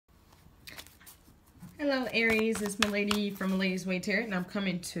Hello, Aries. It's Milady from Milady's Way Tarot, and I'm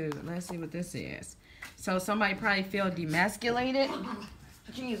coming to, let's see what this is. So somebody probably feel demasculated.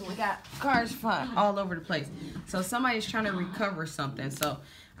 Jeez, we got cards flying all over the place. So somebody's trying to recover something. So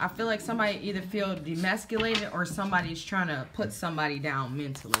I feel like somebody either feel demasculated or somebody's trying to put somebody down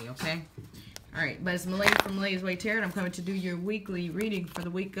mentally, okay? All right, but it's Milady from Milady's Way Tarot, and I'm coming to do your weekly reading for the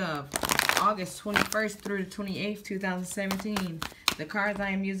week of August 21st through the 28th, 2017. The cards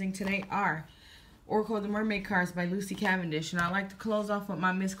I am using today are Oracle of the Mermaid cards by Lucy Cavendish, and I like to close off with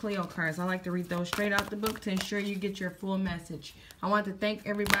my Miss Cleo cards. I like to read those straight out the book to ensure you get your full message. I want to thank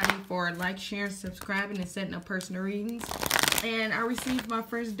everybody for like, sharing, subscribing, and setting up personal readings. And I received my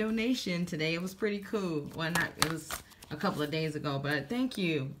first donation today. It was pretty cool. Well, it was a couple of days ago, but thank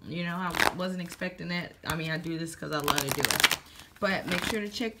you. You know, I wasn't expecting that. I mean, I do this because I love to do it. But make sure to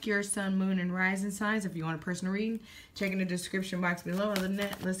check your sun, moon, and rising signs if you want a personal reading. Check in the description box below. Other than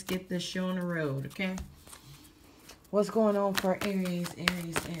that, let's get this show on the road, okay? What's going on for Aries,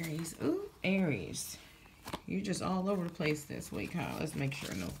 Aries, Aries? Ooh, Aries. You're just all over the place this week, huh? Let's make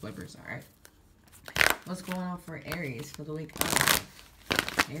sure no flippers, all right? What's going on for Aries for the week of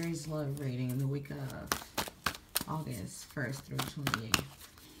Aries love reading in the week of August 1st through 28th.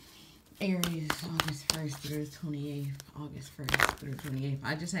 Aries, August 1st through 28th. August 1st through 28th.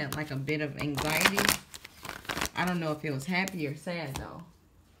 I just had like a bit of anxiety. I don't know if it was happy or sad though.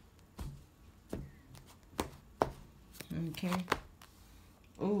 Okay.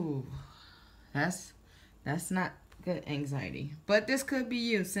 Ooh. That's not good anxiety. But this could be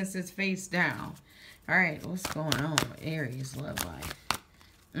you since it's face down. Alright, what's going on with Aries love life?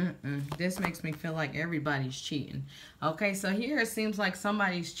 This makes me feel like everybody's cheating. Okay, so here it seems like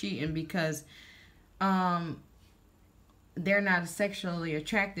somebody's cheating because they're not sexually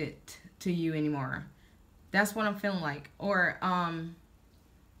attracted to you anymore. That's what I'm feeling like. Or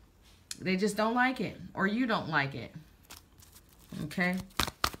they just don't like it. Or you don't like it. Okay.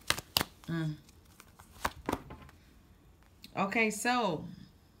 Okay, so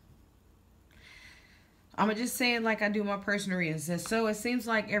I'm going to just say it like I do my personal readings. So it seems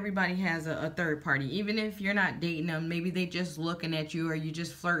like everybody has a third party. Even if you're not dating them, maybe they just looking at you or you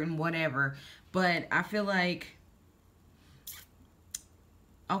just flirting, whatever. But I feel like,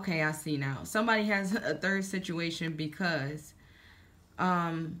 okay, I see now. Somebody has a third situation because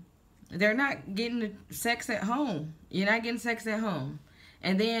they're not getting sex at home. You're not getting sex at home.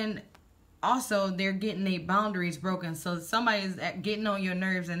 And then also they're getting their boundaries broken. So somebody is getting on your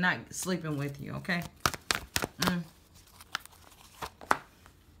nerves and not sleeping with you, okay?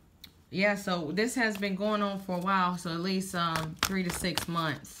 Yeah, so this has been going on for a while, so at least 3 to 6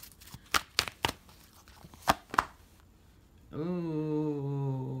 months.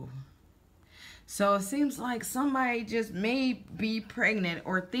 Ooh. So it seems like somebody just may be pregnant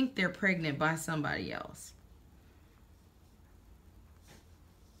or think they're pregnant by somebody else.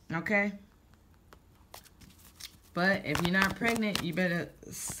 Okay? But if you're not pregnant, you better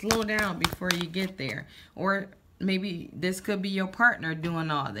slow down before you get there. Or maybe this could be your partner doing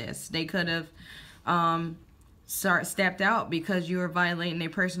all this. They could have stepped out because you were violating their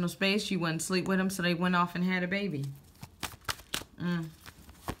personal space. You wouldn't sleep with them, so they went off and had a baby.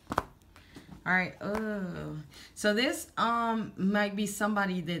 Alright, so this might be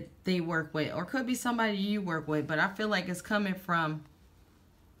somebody that they work with. Or could be somebody you work with. But I feel like it's coming from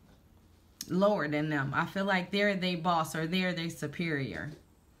lower than them. I feel like they're their boss or they're their superior.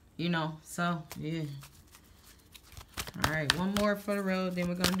 You know, so yeah. Alright, one more for the road, then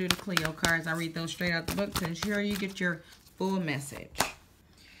we're going to do the Cleo cards. I read those straight out the book to ensure you get your full message.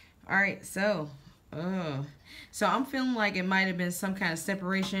 Alright, so I'm feeling like it might have been some kind of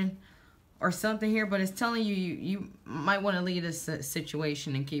separation or something here, but it's telling you you might want to leave this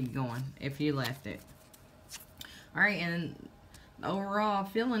situation and keep going if you left it. Alright, and the overall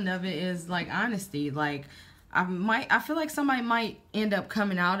feeling of it is like honesty. Like I feel like somebody might end up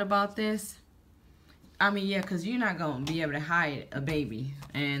coming out about this. I mean, yeah, because you're not going to be able to hide a baby.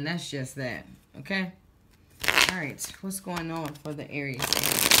 And that's just that. Okay? Alright, what's going on for the Aries?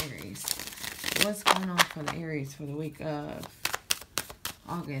 Aries. What's going on for the Aries for the week of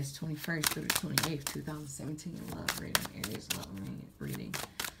August 21st through the 28th, 2017? Love reading. Aries love reading.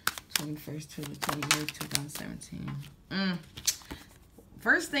 21st to the 28th, 2017.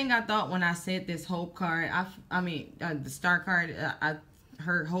 First thing I thought when I said this hope card, I mean the star card, I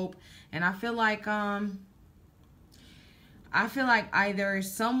heard hope, and I feel like either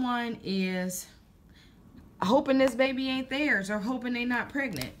someone is hoping this baby ain't theirs or hoping they're not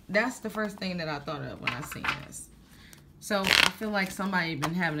pregnant. That's the first thing that I thought of when I seen this. So I feel like somebody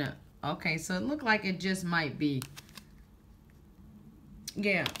been having a, okay, so it looked like it just might be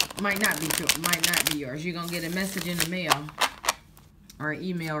Yeah, might not be true. Might not be yours. You're going to get a message in the mail or an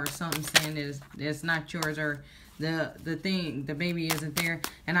email or something saying that it's not yours, or the baby isn't there.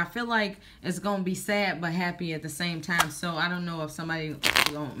 And I feel like it's going to be sad but happy at the same time. So I don't know if somebody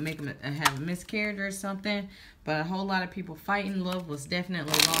going to make them have a miscarriage or something. But a whole lot of people fighting. Love was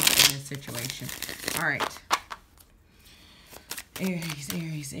definitely lost in this situation. All right. Aries,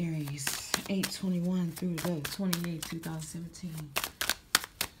 Aries, Aries. 8/21 through the 28th, 2017.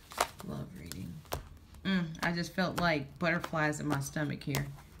 Love reading. I just felt like butterflies in my stomach here.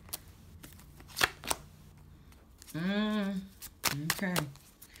 Okay.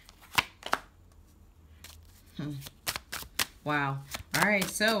 Wow. All right,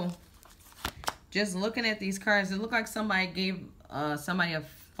 so just looking at these cards, it looked like somebody gave somebody a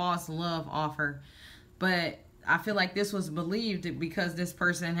false love offer, but I feel like this was believed because this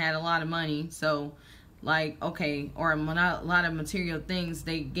person had a lot of money. So, like, okay, or a lot of material things,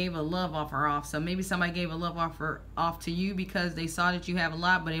 they gave a love offer off. So maybe somebody gave a love offer off to you because they saw that you have a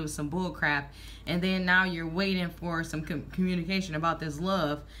lot, but it was some bull crap. And then now you're waiting for some communication about this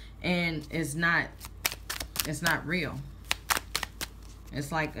love, and it's not real.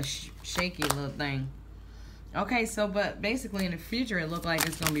 It's like a shaky little thing. Okay, so, but basically in the future, it looked like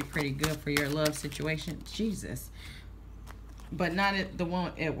it's going to be pretty good for your love situation. Jesus. But not at the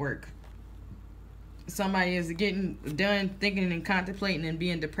one at work. Somebody is getting done thinking and contemplating and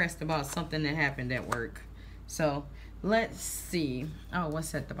being depressed about something that happened at work. So, let's see. Oh,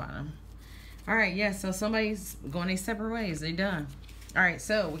 what's at the bottom? All right, yeah, so somebody's going their separate ways. They done. All right,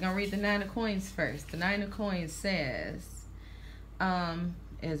 so we're going to read the 9 of coins first. The 9 of coins says,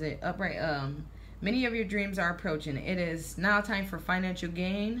 is it upright? Many of your dreams are approaching. It is now time for financial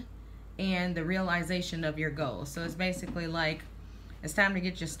gain and the realization of your goals. So it's basically like it's time to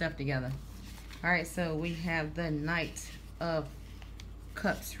get your stuff together. All right, so we have the Knight of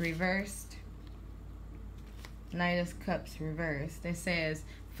Cups reversed. Knight of Cups reversed. It says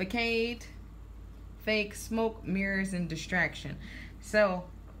facade, fake, smoke, mirrors, and distraction. So,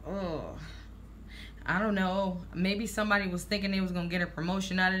 I don't know. Maybe somebody was thinking they was going to get a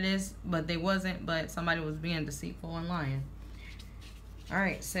promotion out of this, but they wasn't. But somebody was being deceitful and lying. All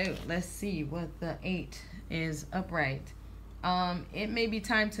right, so let's see what the 8 is upright. It may be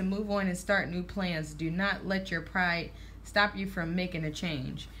time to move on and start new plans. Do not let your pride stop you from making a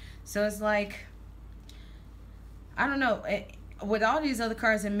change. So it's like, I don't know. With all these other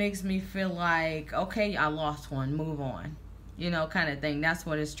cards, it makes me feel like, okay, I lost one. Move on. You know, kind of thing. That's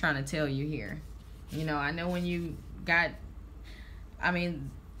what it's trying to tell you here. You know, I know when you got, I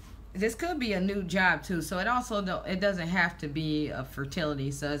mean, this could be a new job too. So it also, it doesn't have to be a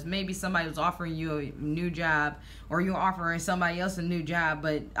fertility. So it's maybe somebody was offering you a new job, or you're offering somebody else a new job.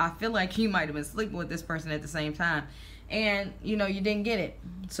 But I feel like you might have been sleeping with this person at the same time. And, you know, you didn't get it.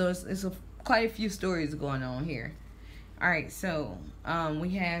 So it's quite a few stories going on here. All right, so we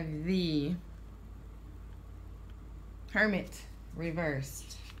have the Hermit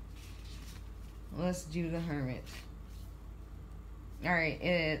reversed. Let's do the Hermit. All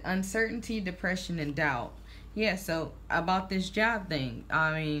right, uncertainty, depression, and doubt. Yeah, so about this job thing,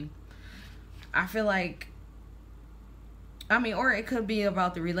 I mean, I feel like, or it could be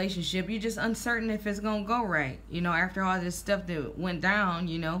about the relationship. You're just uncertain if it's going to go right. You know, after all this stuff that went down,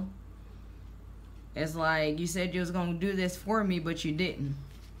 you know, it's like you said you was going to do this for me, but you didn't.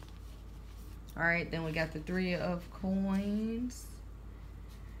 All right, then we got the 3 of coins.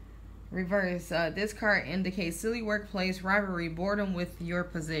 Reverse. This card indicates silly workplace, rivalry, boredom with your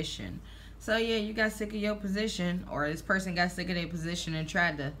position. So, yeah, you got sick of your position, or this person got sick of their position and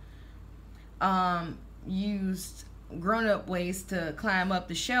tried to use grown-up ways to climb up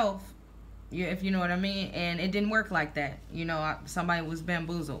the shelf, if you know what I mean, and it didn't work like that. You know, somebody was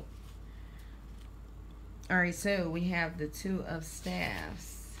bamboozled. All right, so we have the 2 of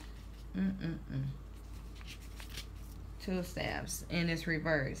staffs. 2 of staffs, and it's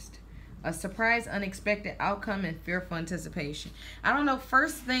reversed. A surprise, unexpected outcome, and fearful anticipation. I don't know,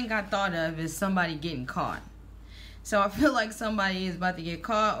 first thing I thought of is somebody getting caught. So I feel like somebody is about to get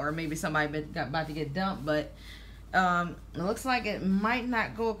caught, or maybe somebody about to get dumped, but it looks like it might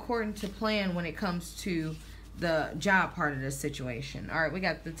not go according to plan when it comes to the job part of this situation. All right, we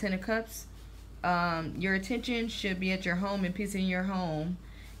got the 10 of Cups. Your attention should be at your home and peace in your home.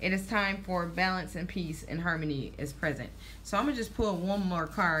 It is time for balance and peace and harmony is present. So I'm going to just pull one more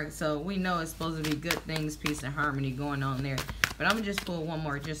card. So we know it's supposed to be good things, peace and harmony going on there. But I'm going to just pull one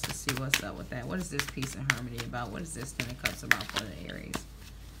more just to see what's up with that. What is this peace and harmony about? What is this 10 of Cups about for the Aries?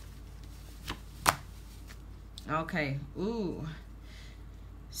 Okay. Ooh.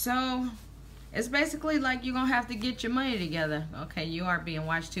 So it's basically like you're gonna have to get your money together. Okay, you are being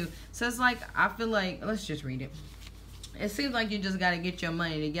watched too. So it's like, I feel like, let's just read it. It seems like you just got to get your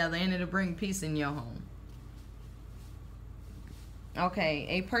money together, and it'll bring peace in your home. Okay,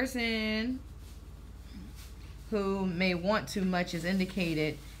 a person who may want too much is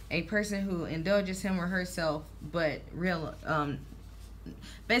indicated. A person who indulges him or herself, but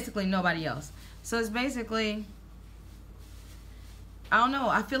basically nobody else. So it's basically, I don't know.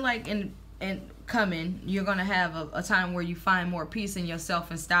 I feel like in coming, you're gonna have a time where you find more peace in yourself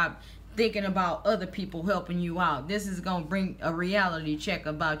and stop thinking about other people helping you out. This is gonna bring a reality check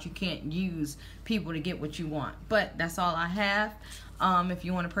about you can't use people to get what you want. But that's all I have. If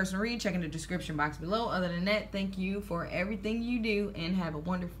you want a personal read, check in the description box below. Other than that, thank you for everything you do, and have a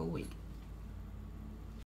wonderful week.